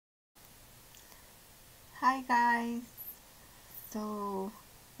Hi guys! So,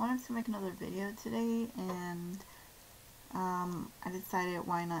 I wanted to make another video today and I decided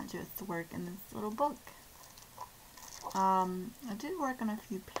why not just work in this little book. I did work on a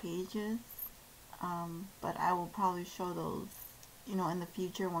few pages, but I will probably show those, in the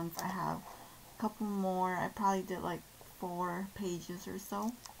future once I have a couple more. I probably did like 4 pages or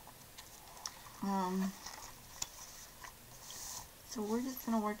so. So we're just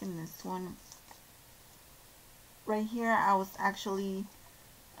gonna work in this one. Right here, I was actually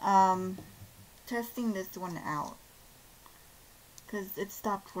testing this one out because it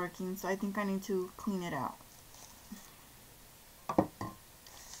stopped working, so I think I need to clean it out.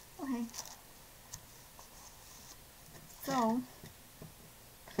 Okay, so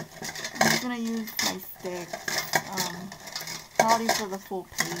I'm just gonna use my stick, probably for the full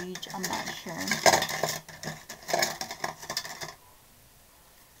page, I'm not sure.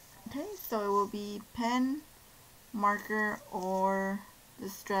 Okay, so it will be pen, marker, or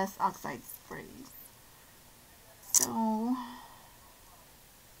distress oxide sprays. So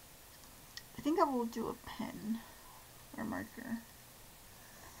I think I will do a pen or marker.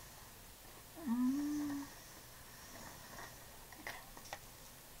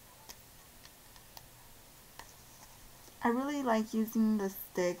 I really like using the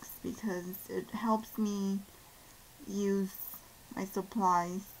sticks because it helps me use my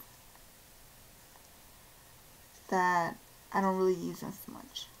supplies that I don't really use as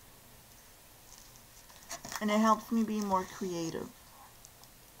much. And it helps me be more creative.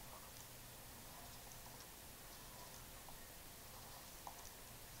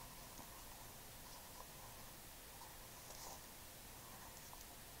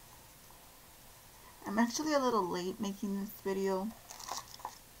 I'm actually a little late making this video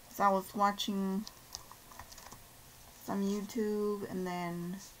because I was watching some YouTube and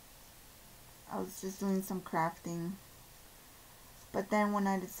then I was just doing some crafting. But then when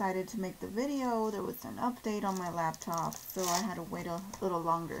I decided to make the video, there was an update on my laptop, so I had to wait a little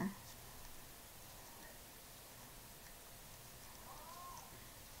longer.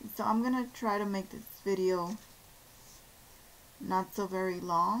 So I'm gonna try to make this video not so very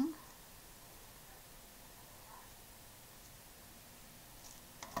long.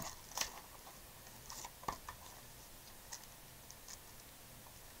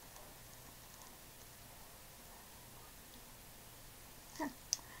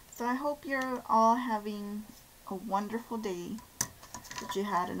 So I hope you're all having a wonderful day, that you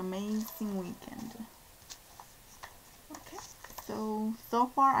had an amazing weekend. Okay, so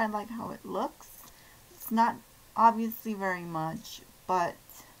far I like how it looks. It's not obviously very much, but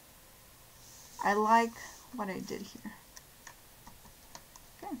I like what I did here.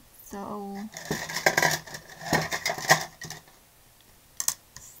 Okay, so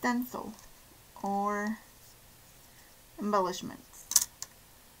stencil or embellishments.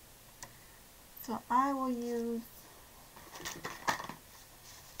 So I will use,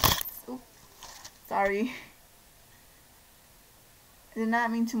 oops, sorry, I did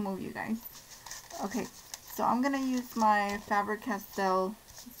not mean to move you guys. Okay, so I'm gonna use my Faber-Castell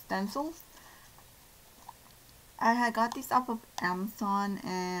stencils. I had got these off of Amazon,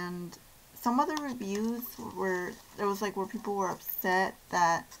 and some of the reviews were, there was like where people were upset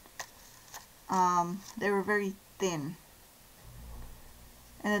that they were very thin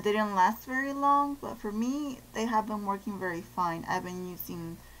and that they didn't last very long, but for me they have been working very fine. I've been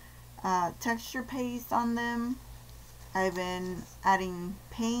using texture paste on them. I've been adding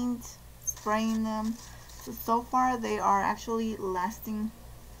paint, spraying them. So far they are actually lasting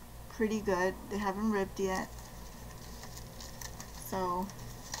pretty good. They haven't ripped yet, so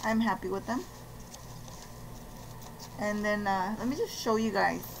I'm happy with them. And then let me just show you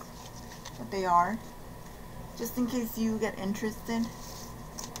guys what they are, just in case you get interested.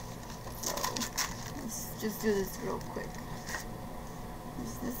 Just do this real quick.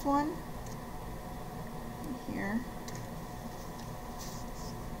 There's this one here.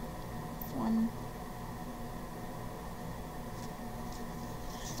 This one.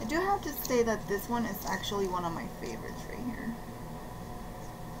 I do have to say that this one is actually one of my favorites right here.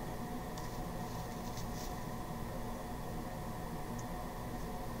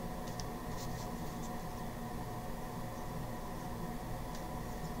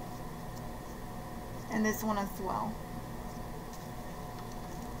 And this one as well.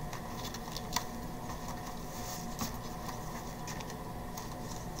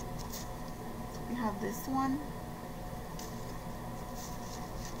 So we have this one.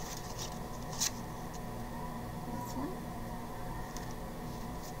 This one.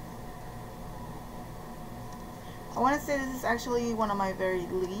 I want to say this is actually one of my very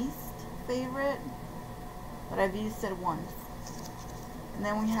least favorite. but I've used it once. And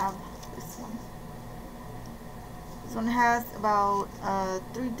then we have this one. This one has about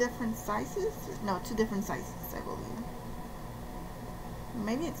 3 different sizes. No, 2 different sizes, I believe.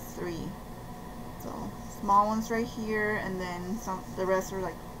 Maybe it's 3. So small ones right here, and then the rest are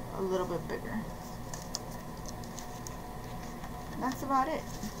like a little bit bigger. And that's about it.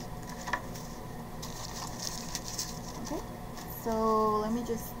 Okay, so let me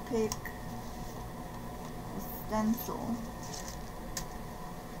just pick a stencil.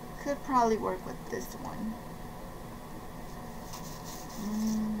 Could probably work with this one.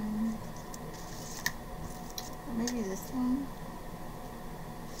 Or maybe this one.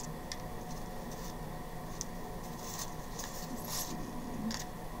 Let's see.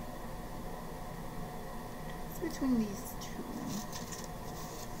 It's between these 2.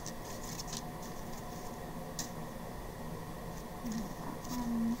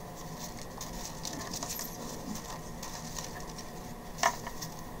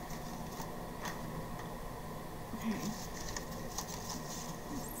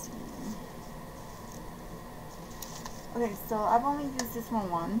 Okay, so I've only used this one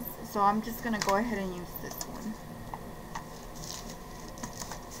once, so I'm just going to go ahead and use this one.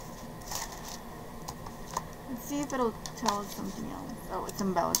 Let's see if it'll tell us something else. Oh, it's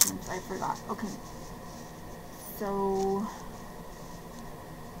embellishments. I forgot. Okay. So,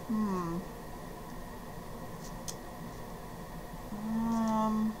 let's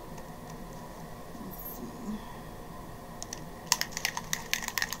see.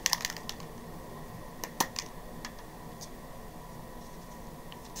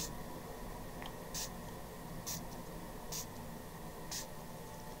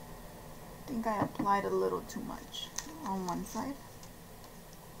 I think I applied a little too much on one side.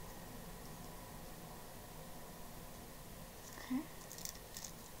 Okay.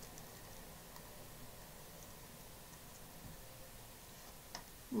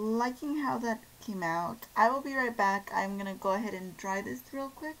 Liking how that came out. I will be right back. I'm gonna go ahead and dry this real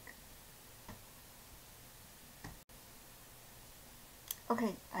quick.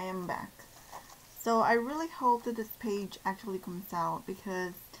 Okay, I am back. So I really hope that this page actually comes out,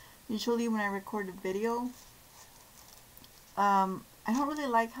 because usually when I record a video, I don't really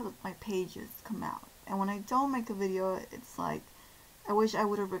like how my pages come out. And when I don't make a video, it's like, I wish I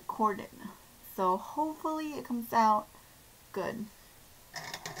would have recorded. So hopefully it comes out good.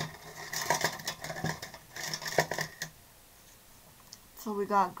 So we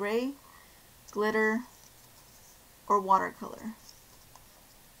got gray, glitter, or watercolor.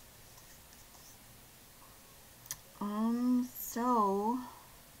 So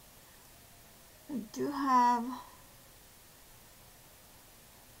I do have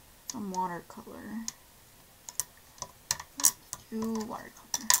some watercolor. Let's do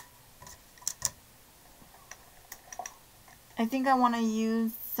watercolor. I think I want to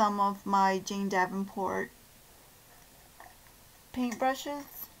use some of my Jane Davenport paintbrushes.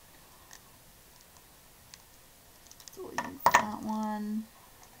 So we'll use that one,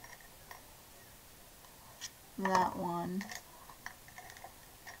 that one,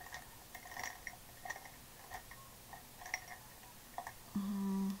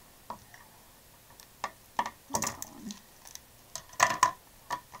 that one.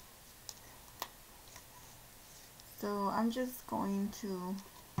 So I'm just going to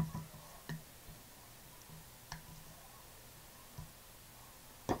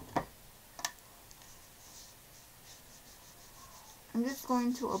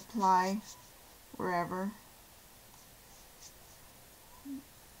apply wherever.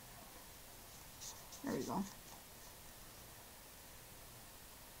 There we go.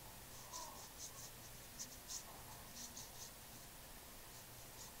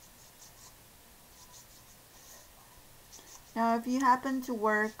 Now if you happen to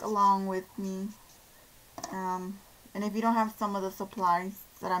work along with me, and if you don't have some of the supplies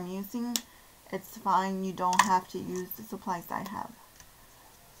that I'm using, it's fine. You don't have to use the supplies I have.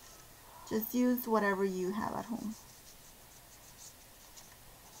 Just use whatever you have at home.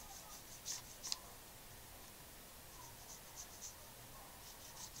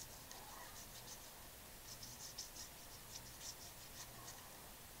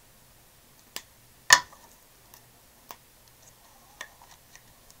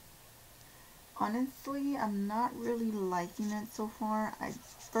 Honestly, I'm not really liking it so far.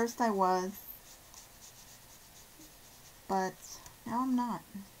 First I was, but now I'm not.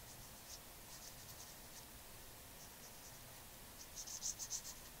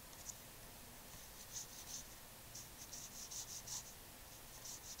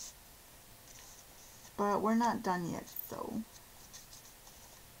 But we're not done yet, so.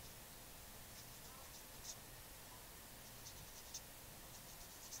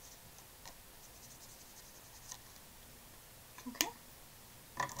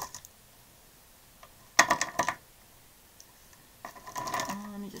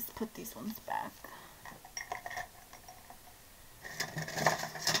 put these ones back.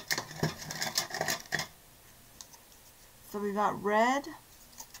 So we got red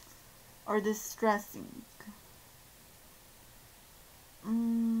or distressing. Let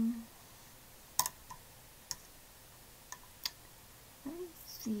me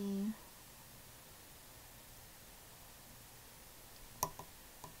see.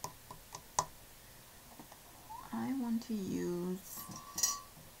 I want to use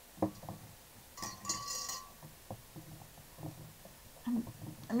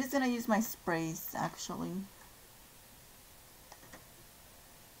I'm just gonna use my sprays actually.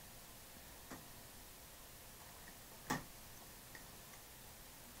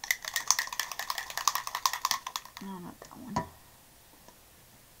 No, not that one.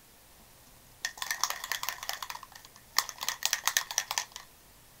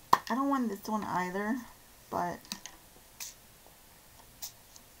 I don't want this one either, but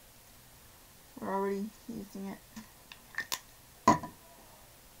we're already using it.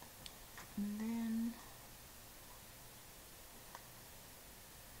 And then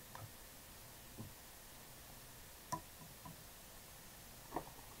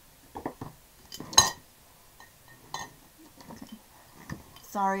okay.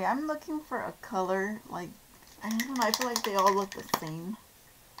 Sorry, I'm looking for a color, like, I don't know, I feel like they all look the same.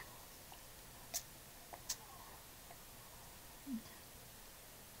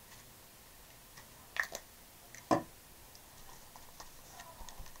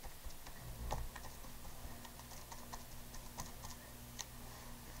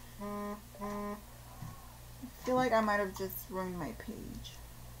 I feel like I might have just ruined my page.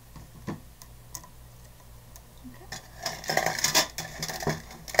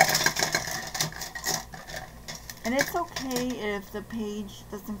 And it's okay if the page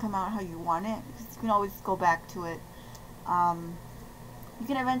doesn't come out how you want it, because you can always go back to it. You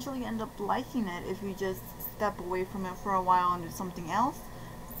can eventually end up liking it if you just step away from it for a while and do something else.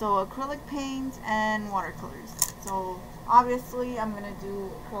 So acrylic paint and watercolors. So obviously I'm going to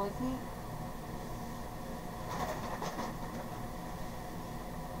do acrylic paint.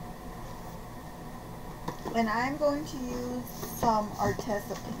 And I'm going to use some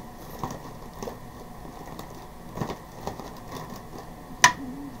Arteza paint.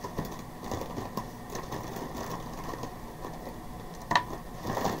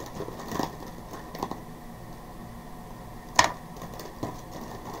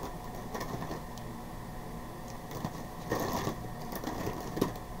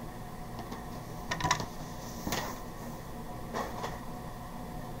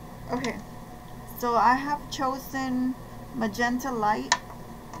 Okay, so I have chosen magenta light,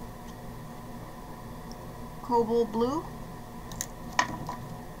 cobalt blue,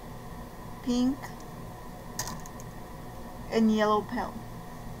 pink, and yellow pale.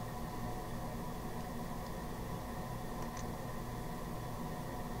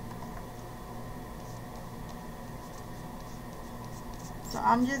 So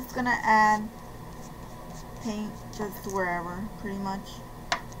I'm just gonna add paint just wherever, pretty much.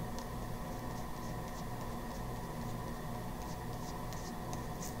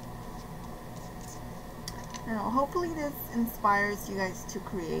 I don't know, hopefully this inspires you guys to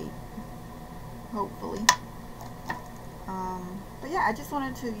create. Hopefully. But yeah, I just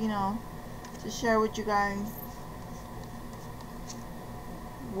wanted to, you know, to share with you guys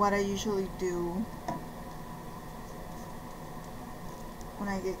what I usually do when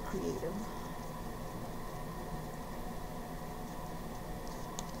I get creative.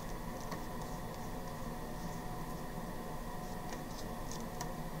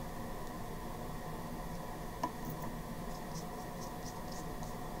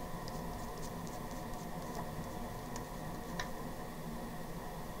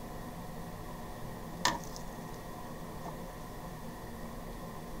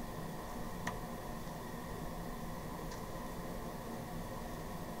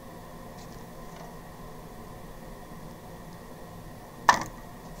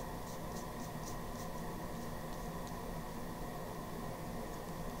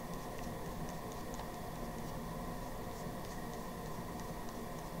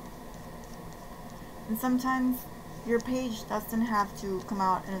 And sometimes your page doesn't have to come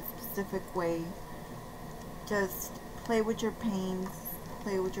out in a specific way. Just play with your paints,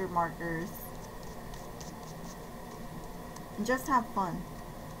 play with your markers, and just have fun.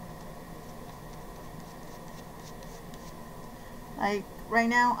 Like right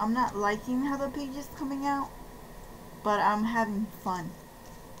now, I'm not liking how the page is coming out, but I'm having fun.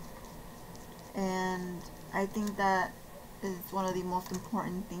 And I think that is one of the most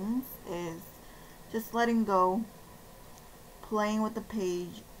important things, is just letting go, playing with the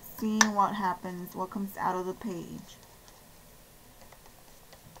page, seeing what happens, what comes out of the page.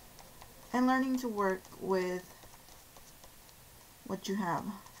 And learning to work with what you have.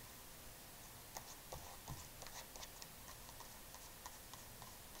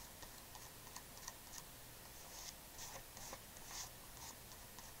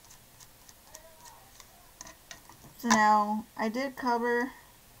 So now I did cover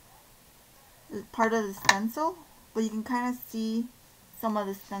part of the stencil, but you can kind of see some of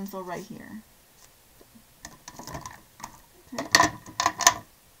the stencil right here. Okay.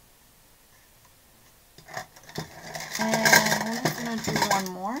 And we're just going to do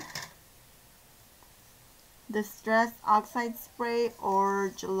one more. Distress Oxide Spray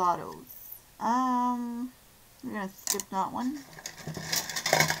or Gelatos. We're going to skip that one.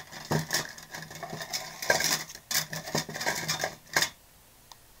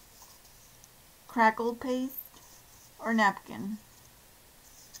 Crackle paste or napkin.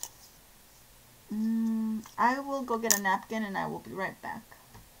 I will go get a napkin and I will be right back.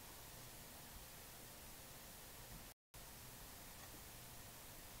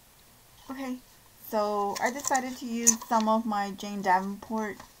 Okay, so I decided to use some of my Jane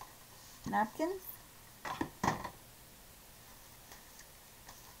Davenport napkins.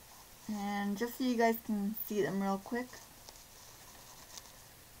 And just so you guys can see them real quick.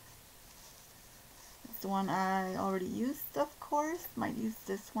 The one I already used, of course. Might use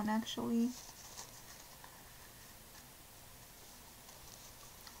this one actually.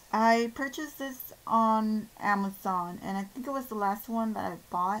 I purchased this on Amazon, and I think it was the last one that I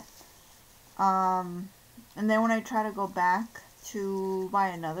bought. And then when I try to go back to buy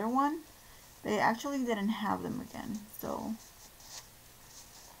another one, they actually didn't have them again. So,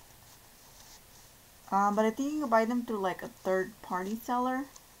 but I think you can buy them through like a third-party seller.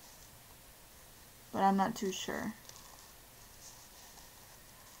 But I'm not too sure.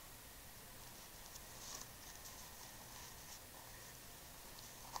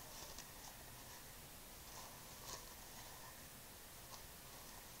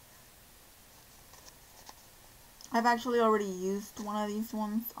 I've actually already used one of these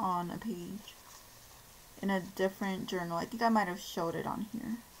ones on a page in a different journal. I think I might have showed it on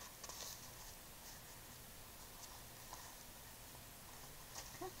here.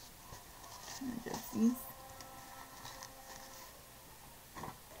 Okay. Just these.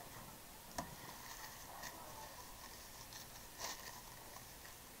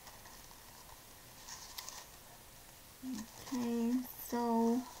 Okay,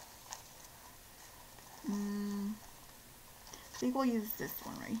 so I think we'll use this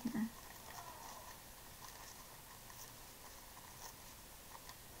one right here.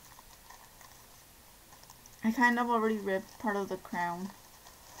 I kind of already ripped part of the crown,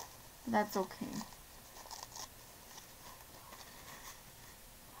 but that's okay.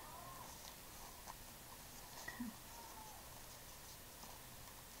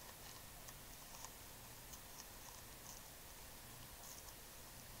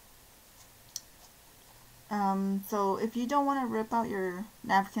 So if you don't want to rip out your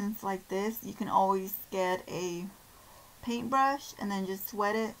napkins like this, you can always get a paintbrush and then just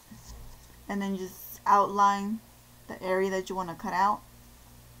wet it and then just outline the area that you want to cut out,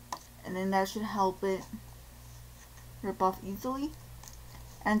 and then that should help it rip off easily.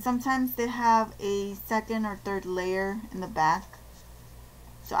 And sometimes they have a second or third layer in the back.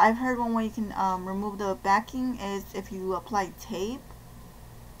 So I've heard one way you can remove the backing is if you apply tape,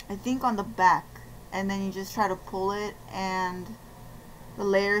 I think on the back, and then you just try to pull it and the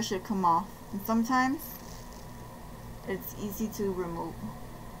layer should come off. And sometimes it's easy to remove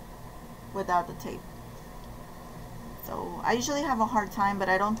without the tape. So I usually have a hard time, but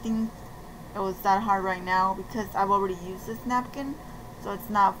I don't think it was that hard right now because I've already used this napkin, so it's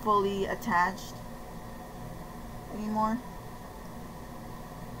not fully attached anymore.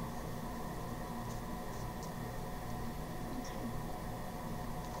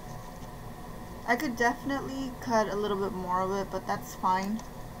 I could definitely cut a little bit more of it, but that's fine.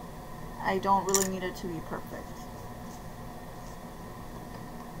 I don't really need it to be perfect.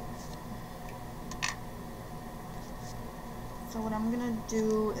 So what I'm gonna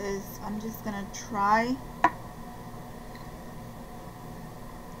do is I'm just gonna try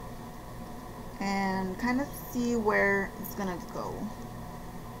and kind of see where it's gonna go.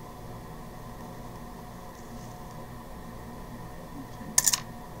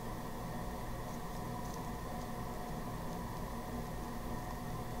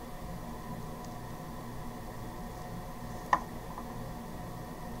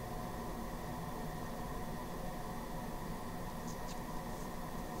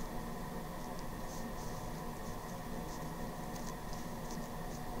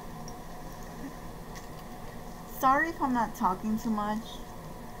 sorry if I'm not talking too much.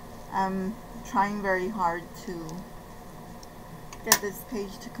 I'm trying very hard to get this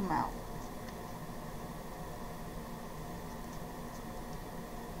page to come out.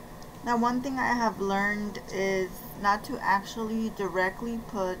 Now, one thing I have learned is not to actually directly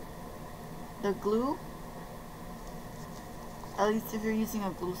put the glue, at least if you're using a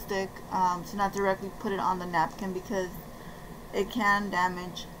glue stick, to not directly put it on the napkin, because it can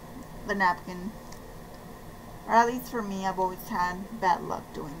damage the napkin. Or at least for me, I've always had bad luck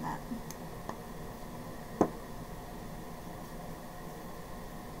doing that.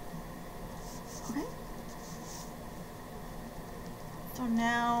 Okay. So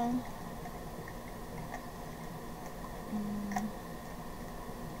now,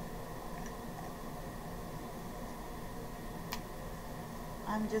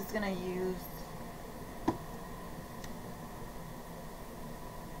 I'm just gonna use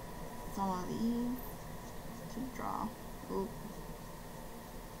some of these to draw. Oop.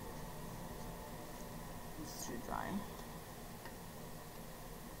 It's too dry.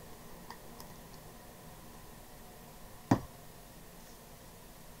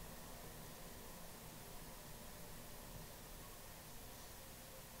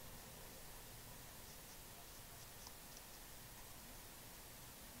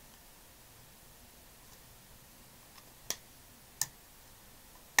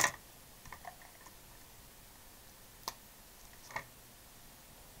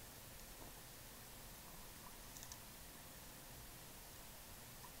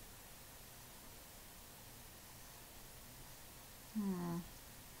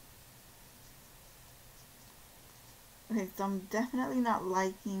 Okay, so I'm definitely not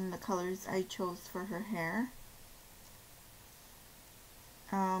liking the colors I chose for her hair.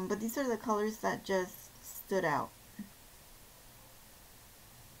 But these are the colors that just stood out.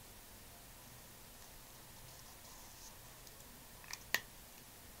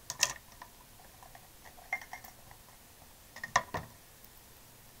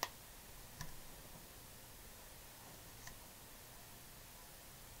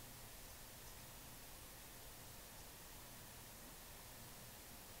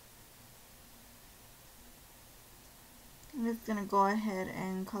 I'm just going to go ahead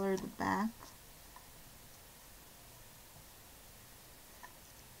and color the back.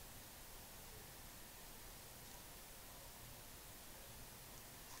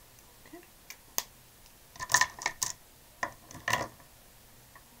 Okay.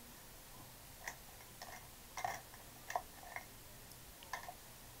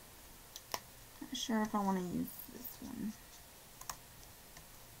 Not sure if I want to use this one.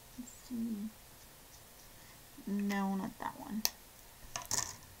 Let's see. No, not that one.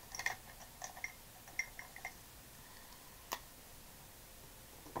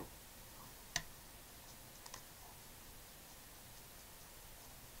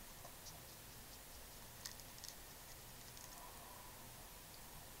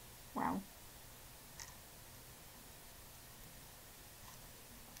 Wow.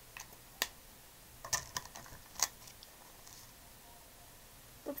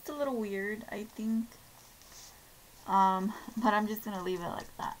 Looks a little weird, I think. But I'm just gonna leave it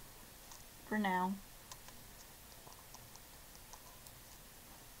like that for now.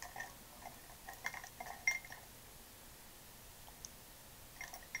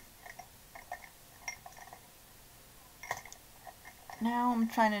 Now I'm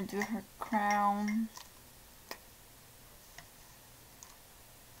trying to do her crown.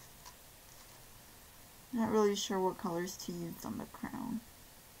 Not really sure what colors to use on the crown.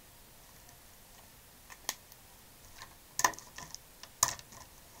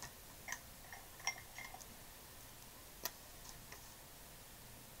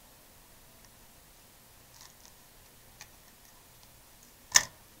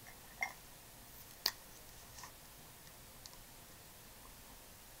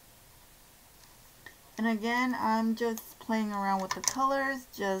 And again, I'm just playing around with the colors,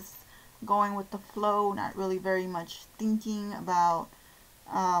 just going with the flow, not really very much thinking about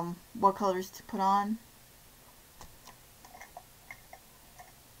what colors to put on.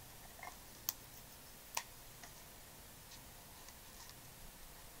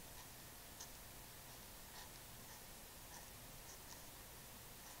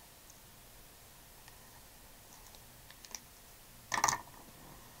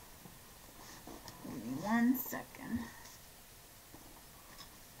 Give me 1 second.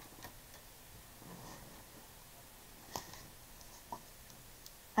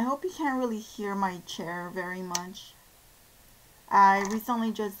 I hope you can't really hear my chair very much. I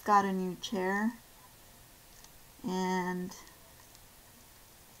recently just got a new chair, and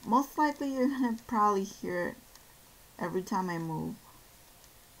most likely you're gonna probably hear it every time I move.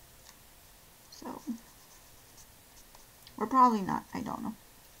 So, or probably not, I don't know.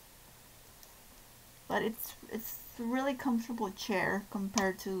 But it's a really comfortable chair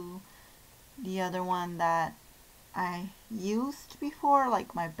compared to the other one that I used before.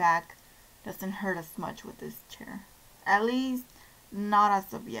 Like, my back doesn't hurt as much with this chair. At least not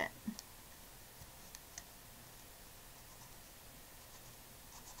as of yet.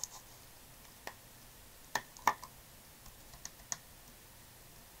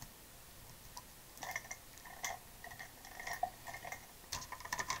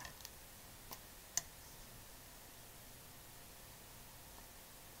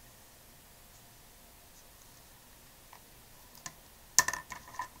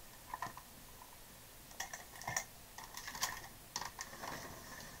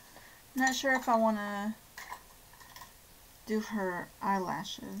 Not sure if I want to do her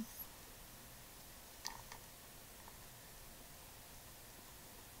eyelashes.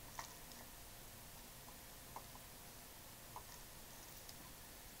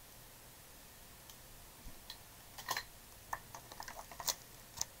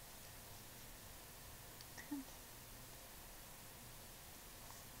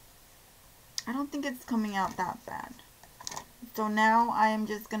 I don't think it's coming out that bad. So now I am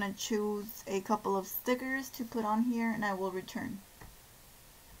just going to choose a couple of stickers to put on here and I will return.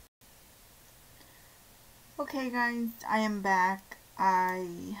 Okay guys, I am back. I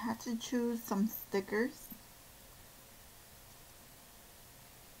had to choose some stickers.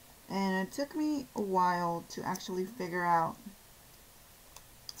 And it took me a while to actually figure out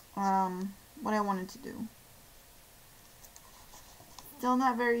what I wanted to do. Still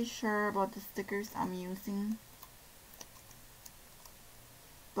not very sure about the stickers I'm using.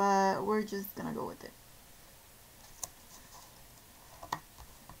 But we're just gonna go with it.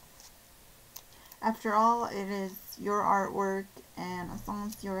 After all, it is your artwork, and as long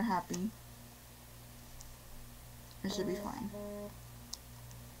as you're happy, it should be fine.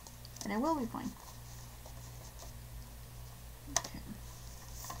 And it will be fine. Okay.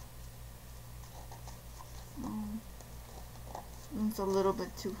 It's a little bit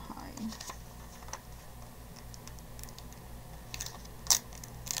too high.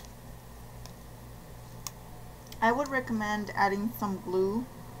 I would recommend adding some glue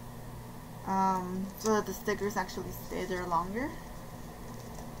so that the stickers actually stay there longer.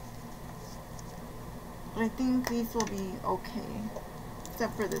 But I think these will be okay,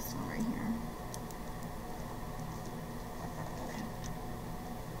 except for this one right here.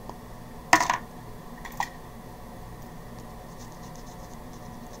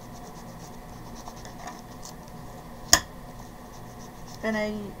 And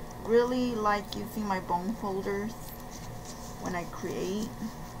I really like using my bone folders when I create.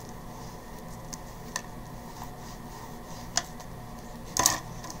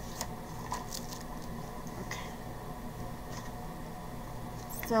 Okay.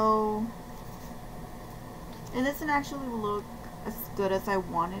 So it doesn't actually look as good as I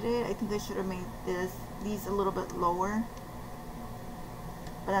wanted it. I think I should have made these a little bit lower.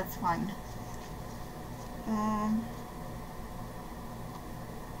 But that's fine.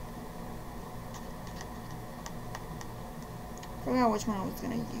 I forgot which one I was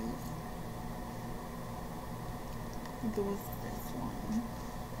gonna use. I think it was this one.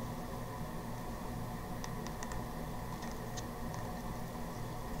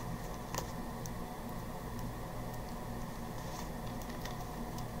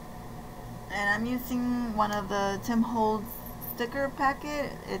 And I'm using one of the Tim Holtz sticker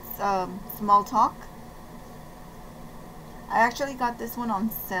packet. It's Small Talk. I actually got this one on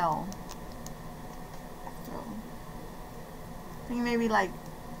sale. So I think maybe like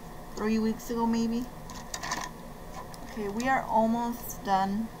 3 weeks ago maybe. Okay, we are almost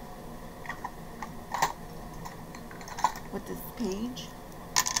done with this page.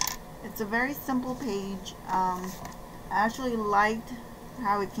 It's a very simple page. I actually liked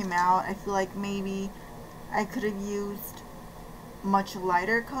how it came out. I feel like maybe I could have used much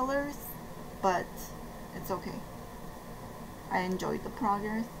lighter colors, but it's okay. I enjoyed the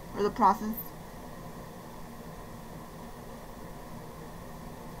progress, or the process.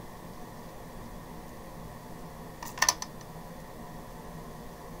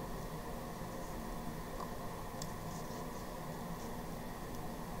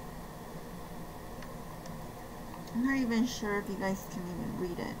 I'm not even sure if you guys can even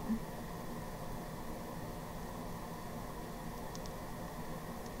read it.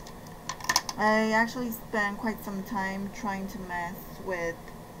 I actually spent quite some time trying to mess with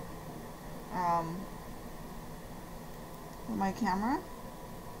my camera.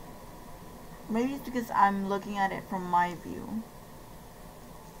 Maybe it's because I'm looking at it from my view.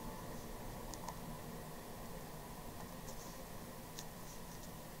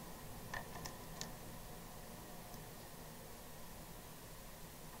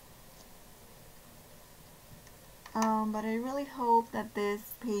 But I really hope that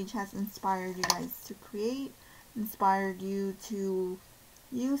this page has inspired you guys to create, inspired you to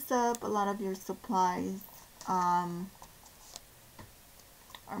use up a lot of your supplies, or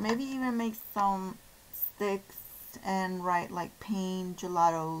maybe even make some sticks and write like paint,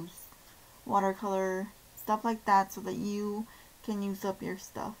 gelatos, watercolor, stuff like that, so that you can use up your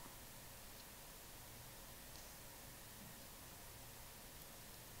stuff.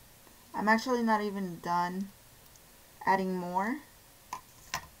 I'm actually not even done adding more,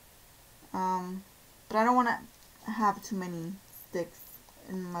 but I don't want to have too many sticks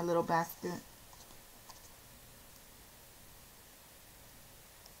in my little basket.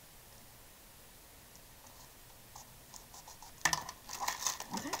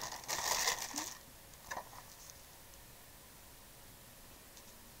 Okay.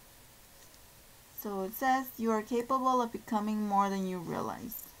 So it says you are capable of becoming more than you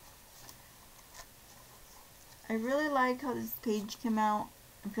realize. I really like how this page came out.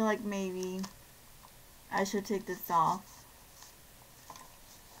 I feel like maybe I should take this off.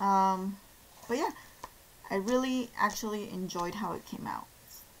 But yeah, I really actually enjoyed how it came out.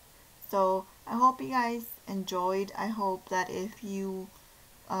 So I hope you guys enjoyed. I hope that if you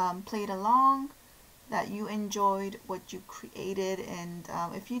played along, that you enjoyed what you created, and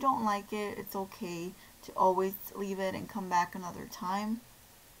if you don't like it, it's okay to always leave it and come back another time.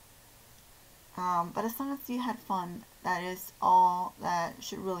 But as long as you had fun, that is all that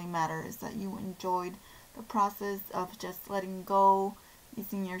should really matter, is that you enjoyed the process of just letting go,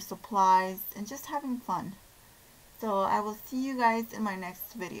 using your supplies, and just having fun. So I will see you guys in my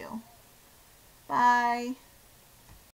next video. Bye!